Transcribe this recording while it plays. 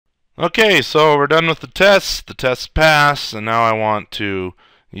Okay, so we're done with the test. The test passed, and now I want to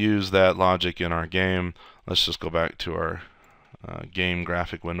use that logic in our game. Let's just go back to our game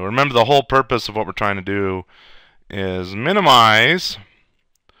graphic window. Remember, the whole purpose of what we're trying to do is minimize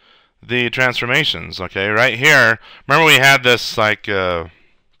the transformations. Okay, right here, remember we had this like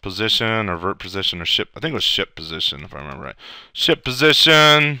position or vert position or ship, I think it was ship position if I remember right. Ship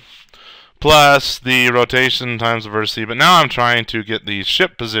position plus the rotation times the vertice, but now I'm trying to get the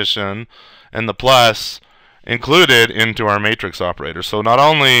ship position and the plus included into our matrix operator. So not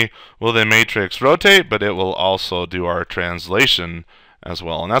only will the matrix rotate, but it will also do our translation as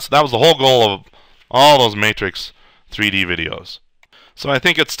well. And that was the whole goal of all those matrix 3D videos. So I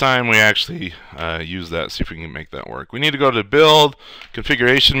think it's time we actually use that, see if we can make that work. We need to go to Build,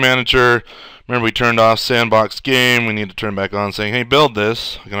 Configuration Manager. Remember, we turned off Sandbox Game. We need to turn back on saying, hey, build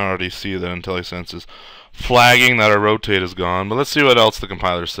this. I can already see that IntelliSense is flagging that our rotate is gone. But let's see what else the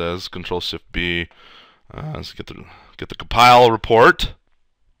compiler says. Control-Shift-B. Let's get the compile report.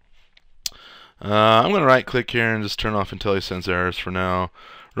 I'm going to right-click here and just turn off IntelliSense errors for now.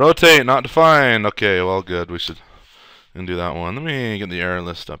 Rotate, not defined. Okay, well, good. We should do that one. Let me get the error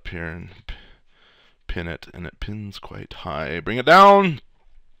list up here and pin it, and it pins quite high. Bring it down.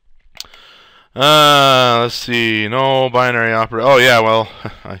 Let's see. No binary operator. Oh yeah, well,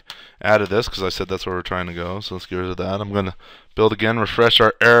 I added this because I said that's where we're trying to go. So let's get rid of that. I'm going to build again, refresh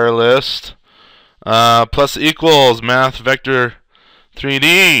our error list. Plus equals math vector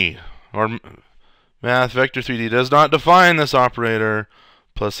 3D, or math vector 3D does not define this operator.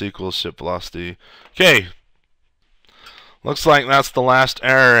 Plus equals ship velocity. Okay. Looks like that's the last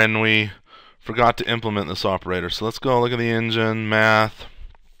error, and we forgot to implement this operator. So let's go look at the engine, math.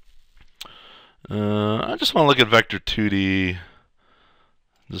 I just want to look at Vector3D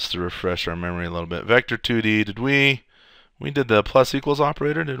just to refresh our memory a little bit. Vector3D, did we did the plus equals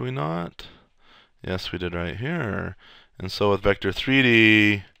operator, did we not? Yes, we did right here. And so with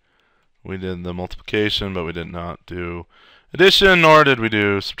Vector3D, we did the multiplication, but we did not do addition, nor did we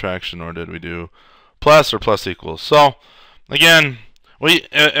do subtraction, nor did we do plus or plus equals. So again,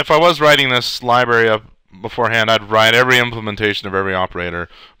 if I was writing this library up beforehand, I'd write every implementation of every operator,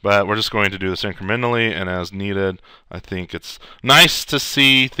 but we're just going to do this incrementally and as needed. I think it's nice to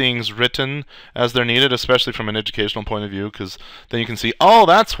see things written as they're needed, especially from an educational point of view, because then you can see, oh,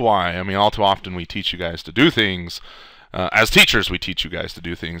 that's why. I mean, all too often we teach you guys to do things. As teachers, we teach you guys to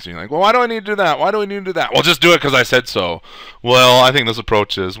do things. And you're like, well, why do I need to do that? Why do we need to do that? Well, just do it because I said so. Well, I think this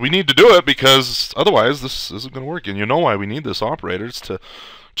approach is we need to do it because otherwise this isn't going to work. And you know why we need this operator. It's to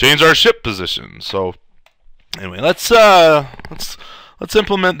change our ship position. So anyway, let's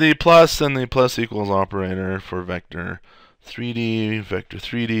implement the plus and the plus equals operator for Vector3D.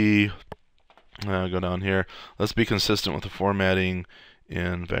 Vector3D. Go down here. Let's be consistent with the formatting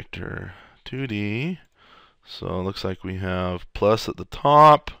in Vector2D. So it looks like we have plus at the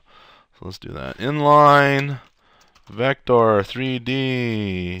top. So let's do that. Inline,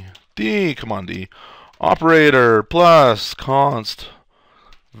 Vector3D, D, come on D. Operator plus const,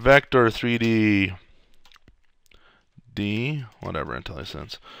 Vector3D, D, whatever,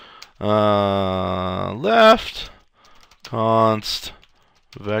 IntelliSense. Left, const,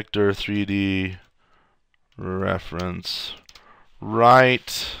 Vector3D, reference,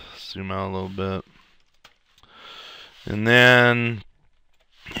 right. Zoom out a little bit. And then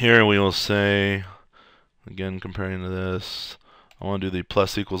here we will say, again comparing to this, I want to do the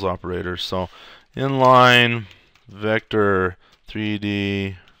plus equals operator. So inline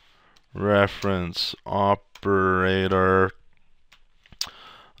Vector3D reference operator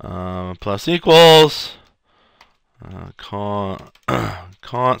plus equals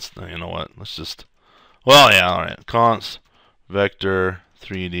const. You know what? Let's just, well, yeah, all right. Const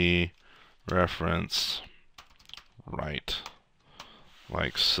Vector3D reference right,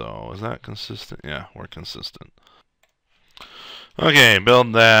 like so. Is that consistent? Yeah, we're consistent. Okay,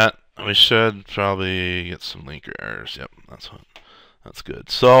 build that. We should probably get some linker errors. Yep, that's good.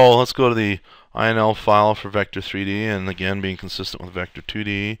 So let's go to the INL file for Vector3D, and again, being consistent with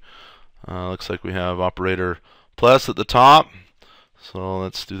Vector2D. Looks like we have operator plus at the top. So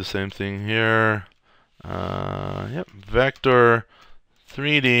let's do the same thing here. Yep,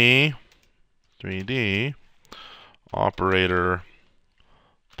 Vector3D, 3D. Operator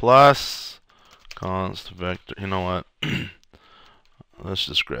plus const vector. You know what? Let's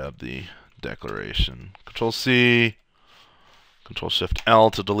just grab the declaration. Control C, Control Shift L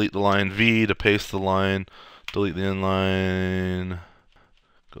to delete the line, V to paste the line, delete the inline,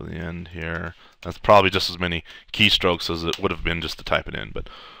 go to the end here. That's probably just as many keystrokes as it would have been just to type it in, but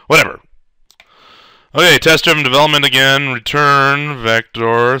whatever. Okay, test-driven development again. Return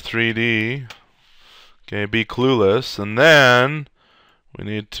Vector3D. Okay, be clueless, and then we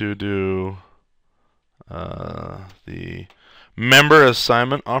need to do the member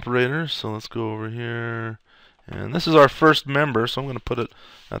assignment operator. So let's go over here, and this is our first member, so I'm going to put it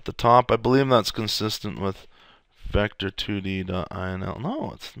at the top. I believe that's consistent with Vector2D.inl.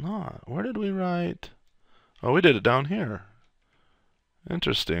 No, it's not. Where did we write? Oh, we did it down here.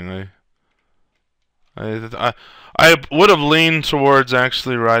 Interesting. I would have leaned towards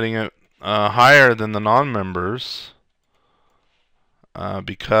actually writing it higher than the non-members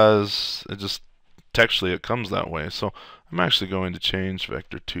because it just textually it comes that way. So I'm actually going to change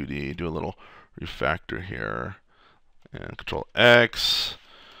Vector2D, do a little refactor here, and Control X.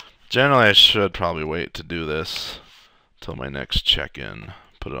 Generally, I should probably wait to do this until my next check-in,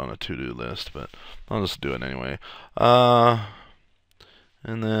 put it on a to-do list, but I'll just do it anyway. And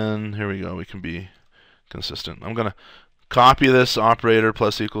then here we go. We can be consistent. I'm going to copy this operator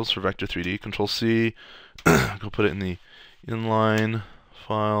plus equals for Vector3D. Control C. Go put it in the inline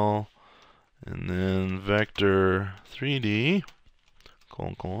file. And then Vector3D,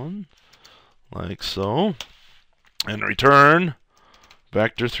 colon, like so. And return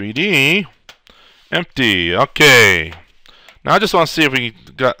Vector3D empty. Okay. Now I just want to see if we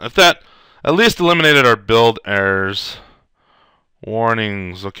got, if that at least eliminated our build errors.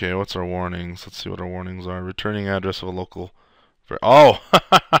 Warnings. Okay, what's our warnings? Let's see what our warnings are. Returning address of a local. Oh!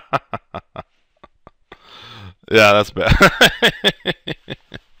 Yeah, that's bad.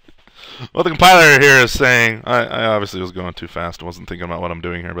 Well, the compiler here is saying, I obviously was going too fast. I wasn't thinking about what I'm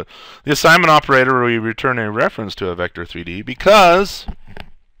doing here. But the assignment operator, we return a reference to a Vector3D because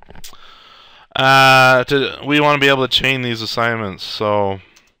we want to be able to chain these assignments. So,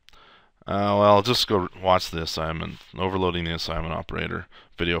 well, just go watch the assignment, overloading the assignment operator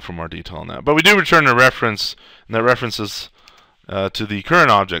video for more detail on that. But we do return a reference, and that reference is to the current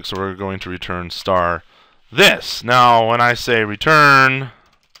object. So we're going to return star this. Now, when I say return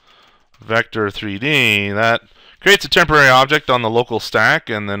Vector3D, that creates a temporary object on the local stack,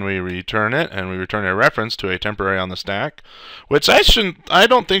 and then we return it, and we return a reference to a temporary on the stack, which I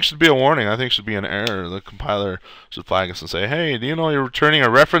don't think should be a warning. I think should be an error. The compiler should flag us and say, hey, do you know you're returning a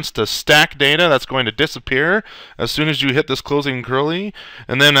reference to stack data that's going to disappear as soon as you hit this closing curly,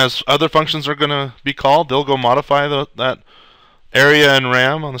 and then as other functions are going to be called, they'll go modify that area in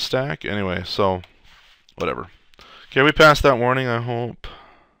RAM on the stack. Anyway, so whatever. Okay, we passed that warning, I hope.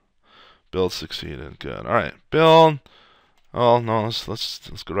 Build succeeded. Good. All right. Build. Oh no.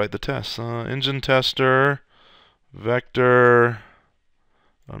 Let's go write the tests. Engine tester. Vector.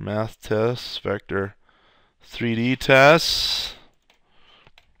 Math tests. Vector 3D tests.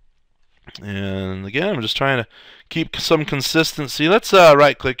 And again, I'm just trying to keep some consistency. Let's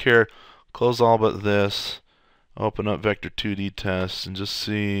right-click here. Close all but this. Open up Vector 2D tests and just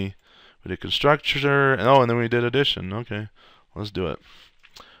see. We did constructor. Oh, and then we did addition. Okay. Let's do it.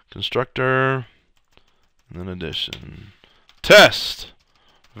 Constructor, and then addition. Test!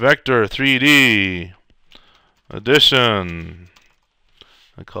 Vector3D. Addition.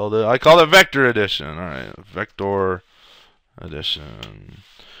 I called it Vector Addition. Alright, Vector Addition.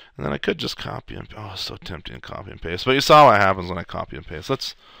 And then I could just copy and oh, it's so tempting to copy and paste. But you saw what happens when I copy and paste.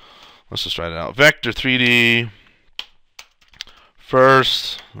 Let's just write it out. Vector3D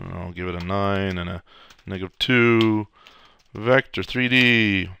first. I'll give it a 9 and a -2.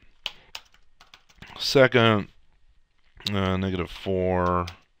 Vector3D second, -4,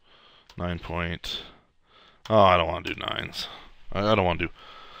 9 point. Oh, I don't want to do 9s. I don't want to do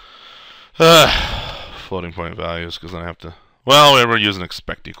floating point values because then I have to. Well, we're using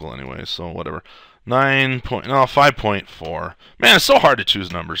expect equal anyway, so whatever. 5.4. Man, it's so hard to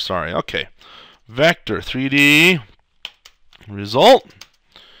choose numbers. Sorry. Okay. Vector3D result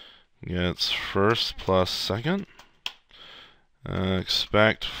gets first plus second.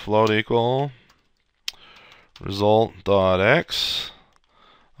 Expect float equal result dot x.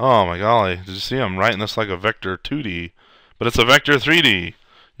 Oh my golly, did you see I'm writing this like a vector 2D, but it's a vector 3D.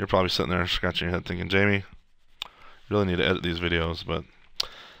 You're probably sitting there scratching your head thinking, Jamie, you really need to edit these videos, but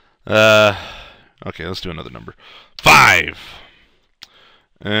okay, let's do another number. 5.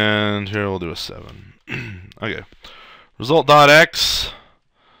 And here we'll do a 7. Okay. Result dot x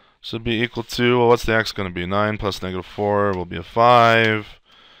should be equal to, well, what's the x going to be? 9 plus -4 will be a 5.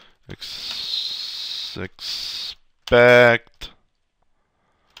 Expect.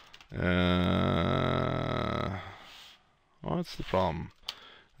 What's the problem?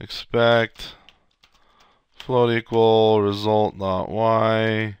 Expect float equal result dot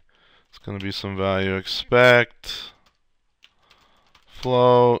y. It's going to be some value. Expect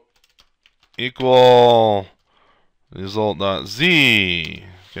float equal result.z.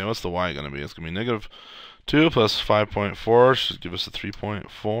 Okay, what's the y going to be? It's going to be negative 2 plus 5.4 should give us a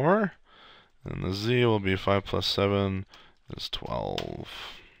 3.4. And the z will be 5 plus 7 is 12.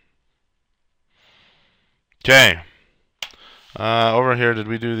 Okay. Over here, did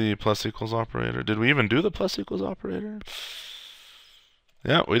we do the plus equals operator? Did we even do the plus equals operator?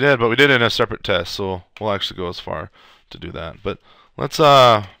 Yeah, we did, but we did it in a separate test, so we'll actually go as far to do that. But let's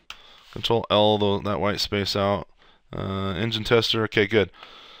Control L that white space out. Engine tester. Okay, good.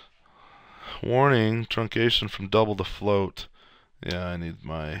 Warning: truncation from double to float. Yeah, I need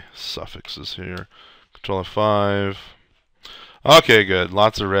my suffixes here. Control F5. Okay, good.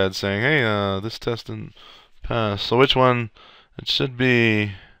 Lots of red saying, hey, this test didn't pass. So which one? It should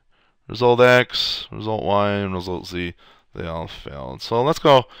be result X, result Y, and result Z. They all failed. So let's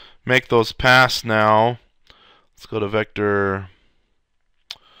go make those pass now. Let's go to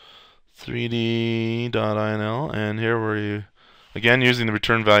Vector3D.inl, and here we're again using the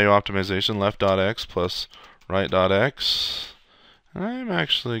return value optimization, left.x plus right.x. I'm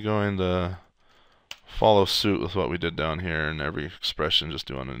actually going to follow suit with what we did down here in every expression, just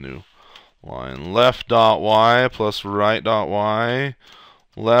doing a new line. Left.y plus right.y,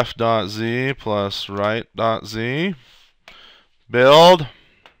 left.z plus right.z. Build.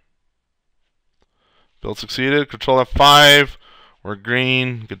 Build succeeded. Control F5. We're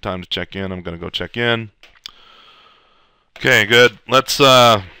green. Good time to check in. I'm going to go check in. Okay, good. Let's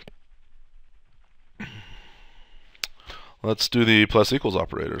do the plus equals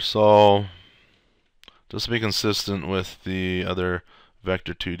operator. So just to be consistent with the other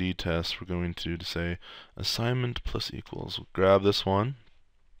Vector2D tests, we're going to say assignment plus equals. We'll grab this one.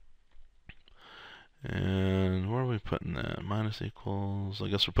 And where are we putting that? Minus equals. I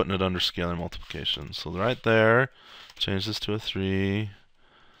guess we're putting it under scalar multiplication. So right there, change this to a 3.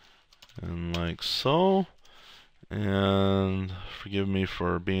 And like so. And forgive me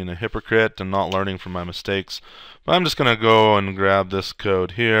for being a hypocrite and not learning from my mistakes. But I'm just going to go and grab this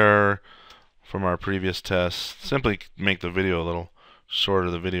code here from our previous test. Simply make the video a little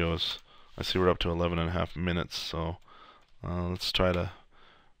shorter. The videos, I see we're up to 11.5 minutes. So let's try to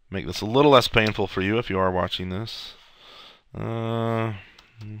make this a little less painful for you if you are watching this. And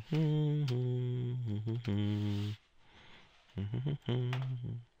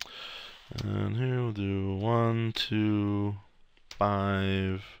here we'll do 1, 2,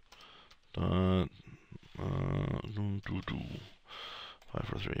 5 dot 5,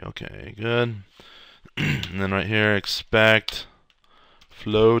 4, 3. Okay, good. And then right here, expect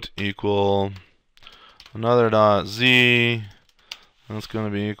float equal another dot z. That's going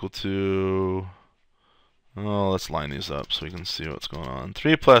to be equal to, let's line these up so we can see what's going on.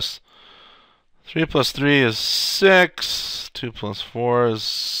 3 plus 3 is 6. 2 plus 4 is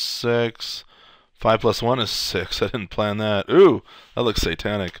 6. 5 plus 1 is 6. I didn't plan that. Ooh, that looks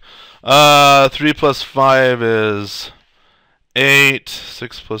satanic. 3 plus 5 is 8.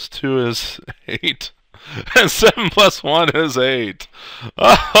 6 plus 2 is 8. And 7 plus 1 is 8.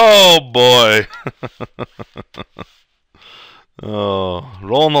 Oh, boy. Oh,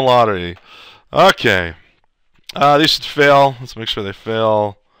 rolling the lottery. Okay. These should fail. Let's make sure they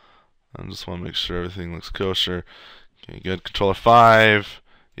fail. I just want to make sure everything looks kosher. Okay, good. Control F5.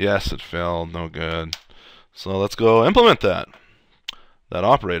 Yes, it failed. No good. So let's go implement that. That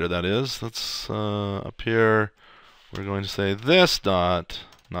operator, that is. Let's, up here, we're going to say this dot,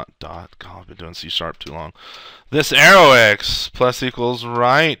 not dot. God, I've been doing C# too long. This arrow x plus equals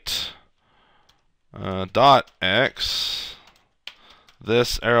right dot x.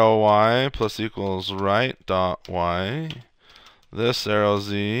 This arrow y plus equals right dot y. This arrow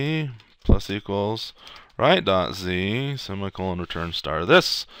z plus equals right dot z, semicolon, return star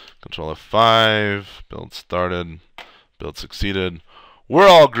this. Control F5, build started, build succeeded. We're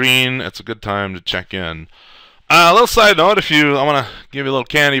all green. It's a good time to check in. A little side note, I want to give you a little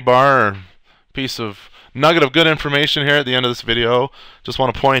candy bar or piece of nugget of good information here at the end of this video. Just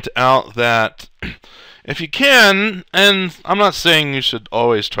want to point out that if you can, and I'm not saying you should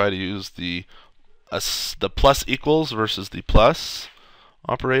always try to use the plus equals versus the plus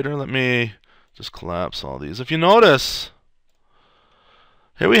operator. Let me just collapse all these. If you notice,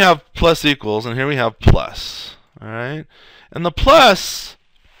 here we have plus equals and here we have plus. Alright? And the plus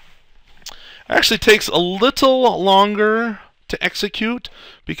actually takes a little longer to execute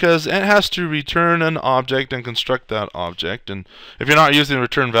because it has to return an object and construct that object. And if you're not using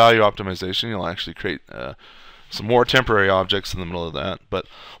return value optimization, you'll actually create some more temporary objects in the middle of that. But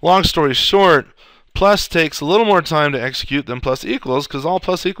long story short, Plus takes a little more time to execute than plus equals, because all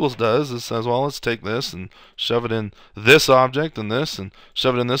plus equals does is says, well, let's take this and shove it in this object and this, and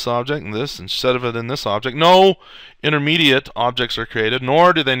shove it in this object and this, and shove it in this object. No intermediate objects are created,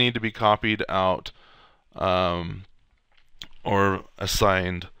 nor do they need to be copied out or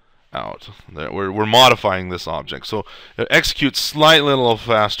assigned out. We're modifying this object. So it executes slightly a little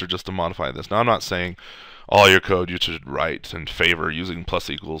faster just to modify this. Now, I'm not saying all your code you should write in favor using plus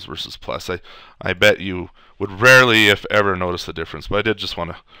equals versus plus. I bet you would rarely, if ever, notice the difference. But I did just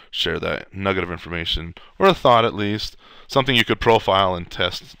want to share that nugget of information, or a thought at least, something you could profile and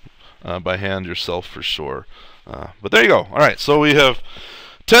test by hand yourself for sure. But there you go. All right, so we have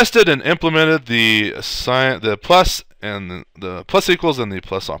tested and implemented the plus and the plus equals and the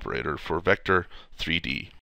plus operator for Vector3D.